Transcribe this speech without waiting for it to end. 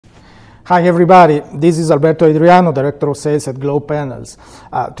Hi everybody, this is Alberto Adriano, Director of Sales at Glow Panels.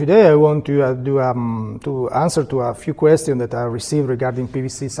 Today I want to answer to a few questions that I received regarding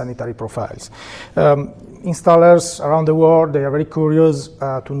PVC sanitary profiles. Installers around the world, they are very curious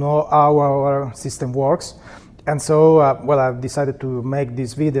to know how our system works, and so I've decided to make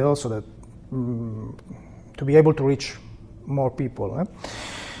this video so that to be able to reach more people.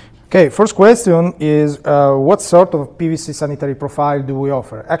 Okay, first question is what sort of PVC sanitary profile do we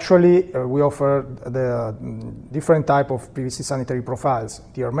offer? Actually, we offer the different type of PVC sanitary profiles: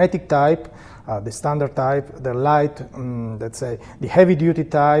 the hermetic type, the standard type, the light, let's say the heavy duty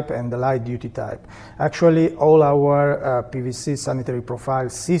type, and the light duty type. Actually, all our PVC sanitary profile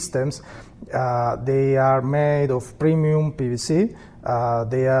systems, they are made of premium PVC.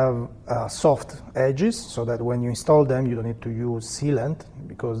 They have soft edges, so that when you install them, you don't need to use sealant,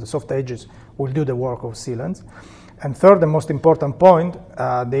 because the soft edges will do the work of sealants. And third, the most important point,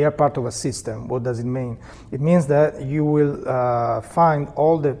 they are part of a system. What does it mean? It means that you will find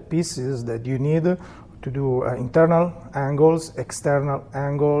all the pieces that you need to do internal angles, external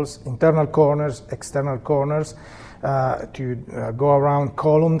angles, internal corners, external corners, to go around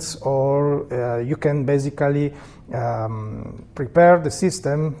columns, or you can basically prepare the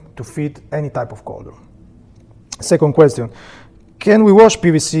system to fit any type of color. Second question, can we wash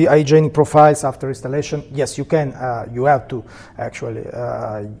PVC hygienic profiles after installation? Yes, you can. You have to, actually.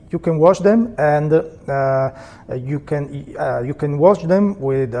 You can wash them, and you can wash them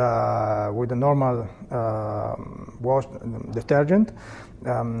with a normal wash detergent.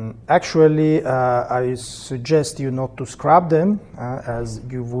 Actually, I suggest you not to scrub them, as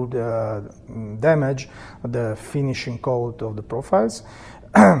you would damage the finishing coat of the profiles,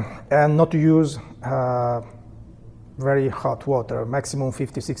 and not to use very hot water, maximum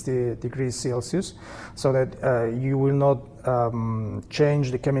 50-60 degrees Celsius, so that you will not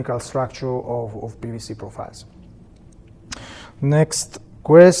change the chemical structure of PVC profiles. Next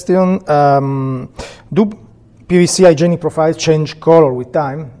question, do PVC hygienic profiles change color with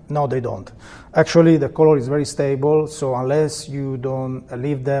time? No, they don't. Actually, the color is very stable, so unless you don't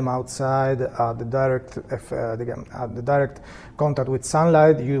leave them outside at the direct contact with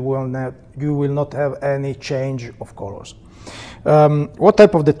sunlight, you will not have any change of colors. What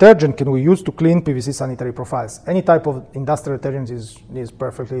type of detergent can we use to clean PVC sanitary profiles? Any type of industrial detergent is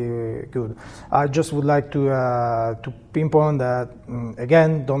perfectly good. I just would like to pinpoint that,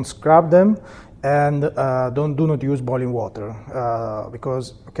 again, don't scrub them, and do not use boiling water,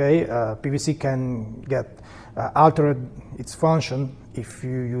 because PVC can get altered its function if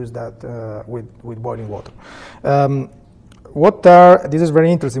you use that with boiling water. This is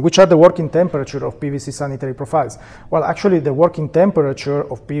very interesting. Which are the working temperature of PVC sanitary profiles? Well, actually, the working temperature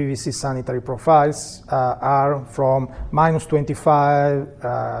of PVC sanitary profiles are from minus 25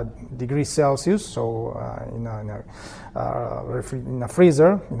 degrees Celsius, so in a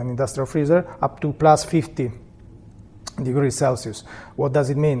freezer, in an industrial freezer, up to plus 50 degrees Celsius. What does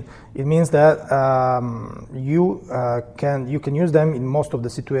it mean? It means that you can use them in most of the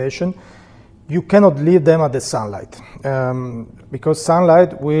situation. You cannot leave them at the sunlight, because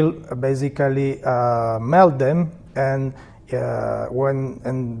sunlight will basically melt them and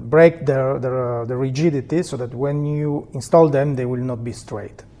break the rigidity, so that when you install them, they will not be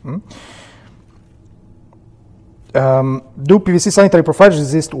straight. Do PVC sanitary profiles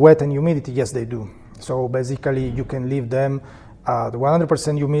resist wet and humidity? Yes, they do. So basically, you can leave them at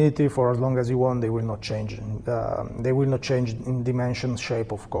 100% humidity for as long as you want. They will not change. They will not change in dimension,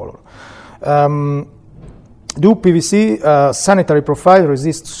 shape, of color. Do PVC sanitary profiles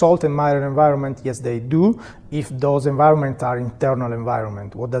resist salt and mire environment? Yes, they do, if those environments are internal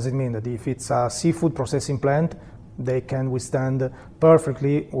environment. What does it mean? That if it's a seafood processing plant, they can withstand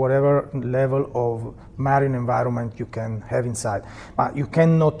perfectly whatever level of marine environment you can have inside. But you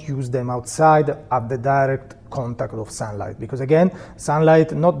cannot use them outside at the direct contact of sunlight, because again,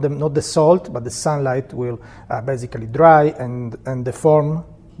 sunlight, not the salt, but the sunlight will basically dry and deform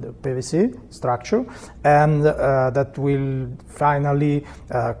the PVC structure, and that will finally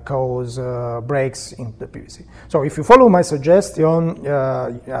cause breaks in the PVC. So if you follow my suggestion,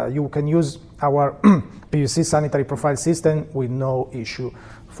 you can use our PVC sanitary profile system with no issue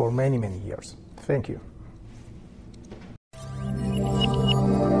for many, many years. Thank you.